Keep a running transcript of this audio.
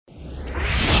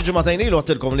xi ġimagħtejn ilu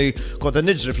għattilkom li kont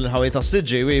niġri fl-inħawi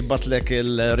tas-siġġi u jibbatlek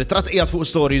il-ritratt qiegħed fuq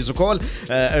stories ukoll,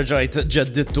 rġajt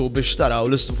ġeddittu biex taraw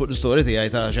fuq l-story tiegħi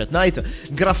ta' xed ngħid.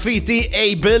 Graffiti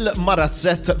Abel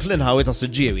marazzett fl-inħawi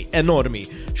tas-siġġiewi, enormi.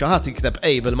 Xi ħadd jikteb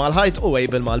Abel mal-ħajt u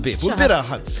Abel mal-bib. U l-bieraħ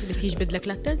li tiġbidlek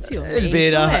l-attenzjoni.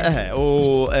 Il-bieraħ u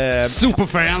Super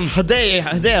fan.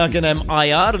 ħdejja kien hemm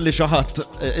ajar li xi ħadd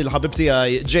il-ħabib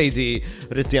tiegħi JD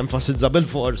rid jenfasizza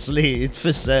bil-fors li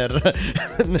tfisser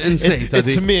Insejta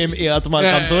di. it-tmiem qiegħed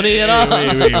mal-kantoniera.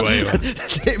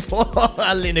 Tipo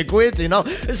għallini kwit,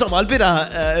 Insomma, l-bira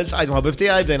tqajt ħabib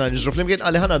tiegħi bdejna niġru flimkien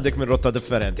għalli ħana għandek minn rotta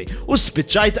differenti. U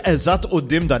spiċċajt eżatt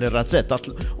quddiem dan ir-razzett.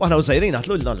 U aħna sejrin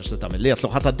għatlu l-dan x'se tagħmel li għatlu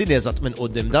ħadd din eżatt minn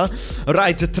quddiem da.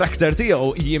 Rajt it-traktor tiegħu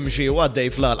jimxi u għaddej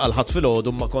fl-ħadd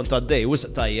fil-għodu ma kont għaddej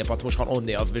wisq tajjeb għad mhux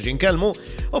ħanqonni għaf biex inkellmu.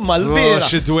 Imma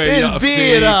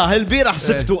il-bira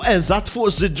ħsibtu eżatt fuq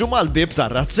siġġu mal-bib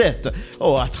tar-razzett.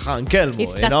 U għad ħankellmu,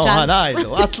 ħanajdu.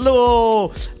 Għatlu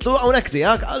hawnhekk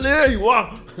tiegħek għalli ejwa.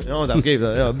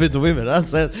 Bidu bimil,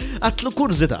 għatlu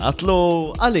kurzita, għatlu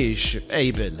għalix,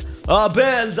 Abel.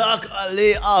 Abel dak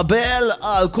għalli Abel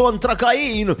għal kontra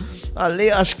Kajin. Għalli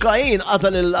għax Kajin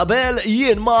għatal il-Abel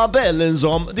jien ma Abel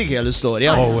nżom dik hija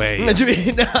l-istorja.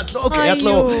 Għatlu, ok,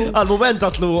 għatlu għal-moment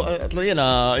għatlu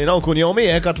jena kun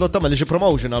jomijek għatlu tamel xi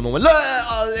promotion għal-moment. Le,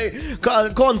 għalli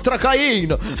kontra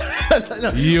Kajin.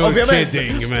 You're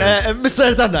kidding, man.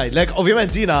 Mister Tannajdlek,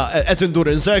 ovvjament jena qed indur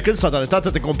in circles, sadan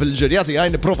tata tikom pil-ġirjati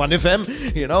għajn prova nifhem,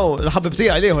 l-ħabib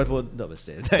tiegħi li ħol da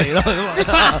bisti.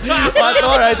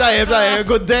 All right, tajjeb,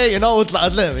 good day,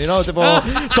 tlaqat lem, tipo,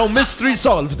 so mystery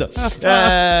solved.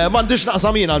 M'għandix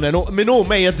naqsam jiena minnu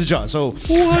mejjed diġà, so.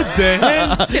 What the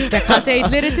hell? Sibtek ħasejt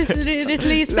li rid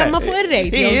li jissemma fuq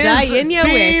ir-radio, dajjen jew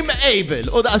Team Abel,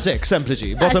 u daqshekk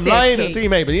sempliċi. Bottom line,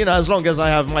 Team Abel, as long as I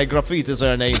have my graffiti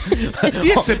surname.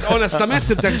 Jek onestament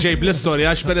sibtek ġejb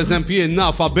l-istorja għax pereżempju jien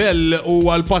naf Abel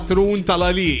huwa l-patrun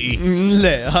tal-għaliqi.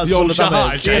 Le,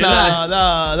 assolutament.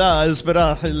 Da,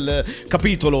 ispiraħ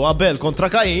il-kapitolu Abel kontra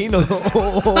Kajin.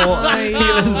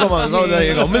 Insomma,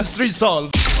 mystery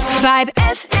solved. Vibe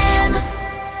FM.